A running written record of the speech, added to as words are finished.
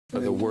Are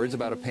there words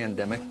about a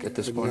pandemic at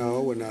this point?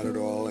 No, we're not at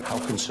all. How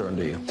concerned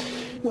are you?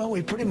 Well,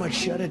 we pretty much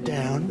shut it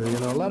down. You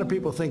know, a lot of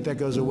people think that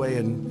goes away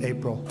in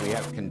April. We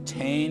have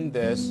contained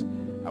this,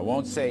 I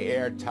won't say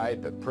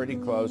airtight, but pretty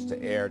close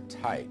to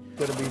airtight.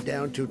 It's going to be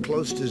down to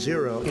close to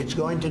zero. It's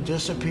going to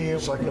disappear.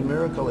 It's like a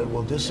miracle. It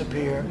will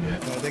disappear.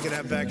 They're going to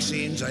have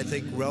vaccines, I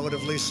think,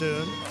 relatively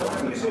soon. What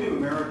can you say to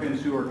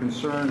Americans who are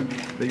concerned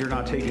that you're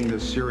not taking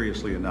this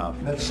seriously enough?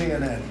 That's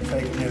CNN,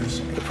 fake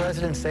news. The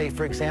president say,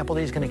 for example,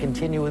 he's going to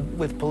continue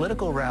with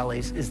political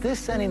rallies. Is this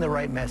sending the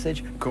right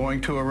message?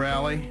 Going to a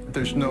rally,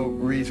 there's no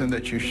reason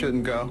that you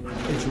shouldn't go.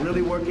 It's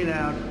really working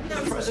out.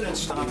 The president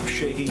stopped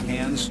shaking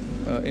hands.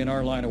 In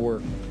our line of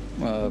work,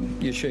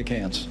 you shake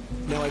hands.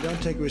 No, I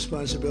don't take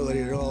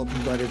responsibility at all,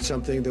 but it's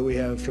something that we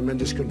have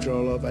tremendous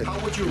control of. How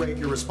would you rate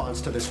your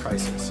response to this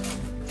crisis?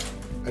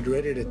 I'd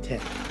rate it a 10.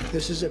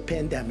 This is a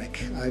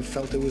pandemic. I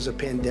felt it was a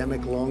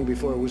pandemic long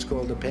before it was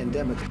called a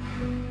pandemic.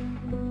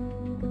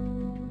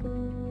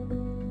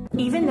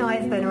 Even though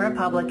I've been a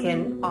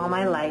Republican all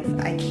my life,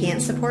 I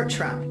can't support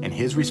Trump. And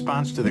his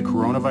response to the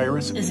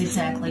coronavirus is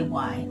exactly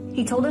why.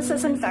 He told us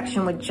this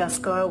infection would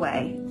just go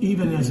away.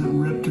 Even as it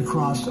ripped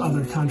across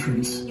other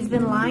countries. He's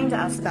been lying to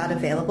us about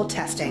available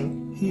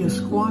testing. He has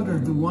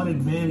squandered the one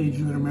advantage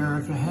that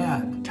America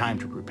had. Time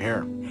to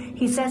prepare.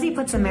 He says he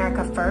puts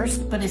America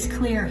first. But it's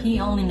clear he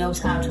only knows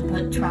how to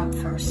put Trump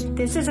first.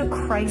 This is a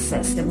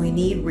crisis. And we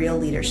need real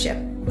leadership.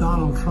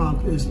 Donald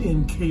Trump is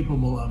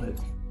incapable of it.